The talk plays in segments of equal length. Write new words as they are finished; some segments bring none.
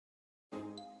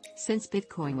Since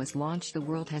Bitcoin was launched, the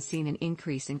world has seen an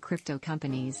increase in crypto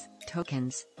companies,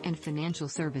 tokens, and financial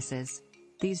services.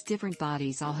 These different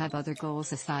bodies all have other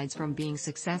goals aside from being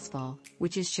successful,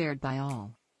 which is shared by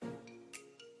all.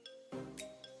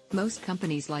 Most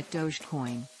companies like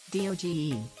Dogecoin,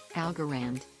 DOGE,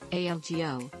 Algorand,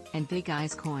 ALGO, and Big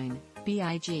Eyes Coin,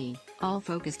 BIG, all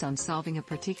focused on solving a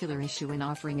particular issue and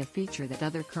offering a feature that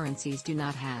other currencies do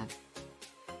not have.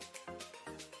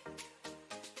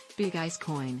 Big Eyes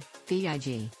Coin,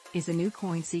 BIG, is a new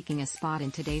coin seeking a spot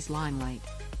in today's limelight.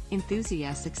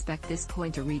 Enthusiasts expect this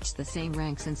coin to reach the same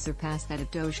ranks and surpass that of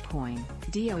Dogecoin,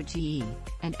 DOGE,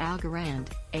 and Algorand,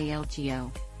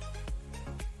 ALGO.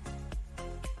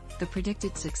 The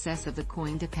predicted success of the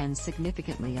coin depends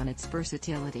significantly on its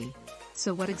versatility.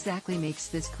 So what exactly makes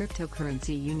this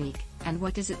cryptocurrency unique, and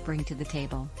what does it bring to the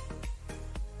table?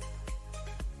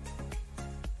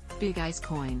 Big Eyes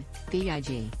Coin,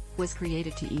 BIG, was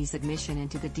created to ease admission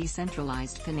into the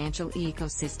decentralized financial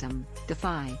ecosystem,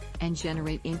 DeFi, and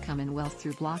generate income and wealth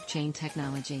through blockchain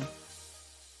technology.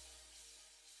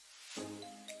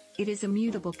 It is a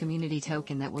mutable community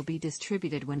token that will be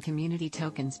distributed when community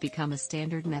tokens become a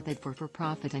standard method for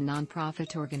for-profit and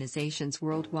non-profit organizations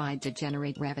worldwide to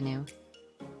generate revenue.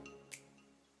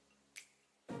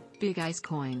 Big Eyes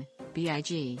Coin,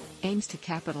 BIG, aims to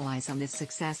capitalize on this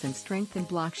success and strengthen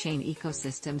blockchain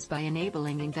ecosystems by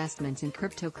enabling investments in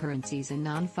cryptocurrencies and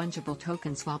non-fungible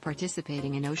tokens while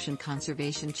participating in ocean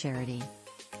conservation charity.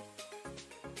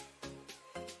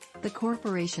 The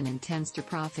corporation intends to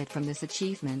profit from this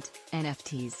achievement,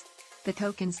 NFTs. The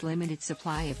token's limited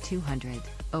supply of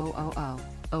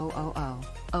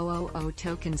 200,000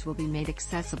 tokens will be made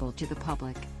accessible to the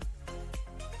public.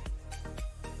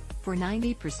 For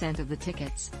 90% of the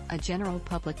tickets, a general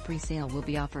public presale will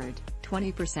be offered,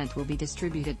 20% will be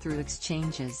distributed through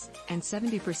exchanges, and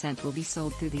 70% will be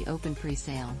sold through the open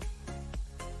presale.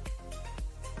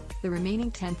 The remaining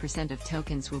 10% of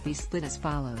tokens will be split as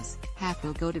follows: half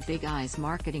will go to Big Eyes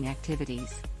marketing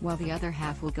activities, while the other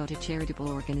half will go to charitable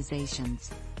organizations.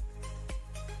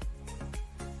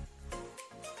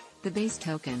 The base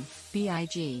token,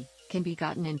 BIG, can be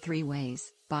gotten in 3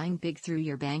 ways: buying big through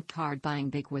your bank card, buying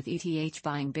big with ETH,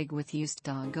 buying big with used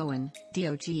Dogecoin,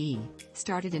 DOGE,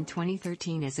 started in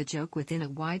 2013 as a joke within a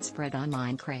widespread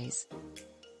online craze.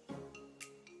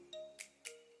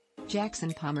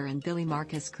 Jackson Palmer and Billy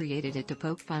Marcus created it to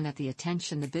poke fun at the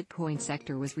attention the Bitcoin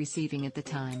sector was receiving at the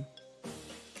time.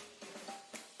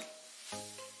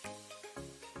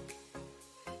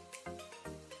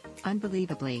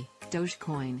 Unbelievably,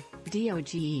 Dogecoin,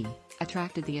 DOGE,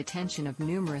 attracted the attention of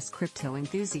numerous crypto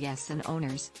enthusiasts and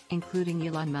owners, including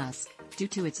Elon Musk, due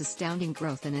to its astounding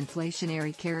growth and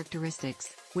inflationary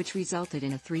characteristics, which resulted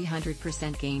in a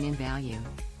 300% gain in value.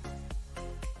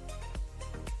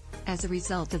 As a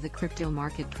result of the crypto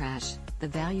market crash, the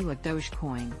value of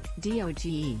Dogecoin,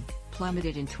 DOGE,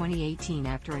 plummeted in 2018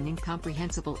 after an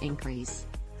incomprehensible increase.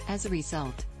 As a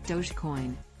result,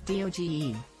 Dogecoin,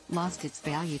 DOGE, lost its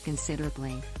value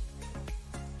considerably.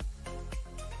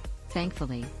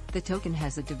 Thankfully, the token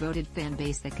has a devoted fan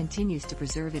base that continues to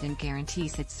preserve it and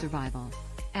guarantees its survival.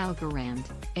 Algorand,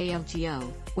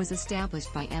 ALGO, was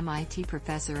established by MIT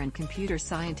professor and computer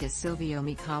scientist Silvio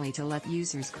Micali to let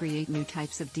users create new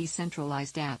types of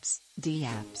decentralized apps,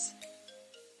 dApps.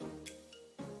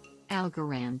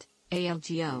 Algorand,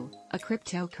 ALGO, a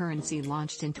cryptocurrency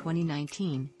launched in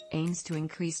 2019, aims to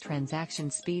increase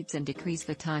transaction speeds and decrease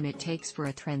the time it takes for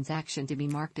a transaction to be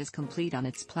marked as complete on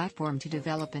its platform to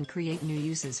develop and create new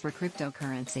uses for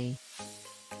cryptocurrency.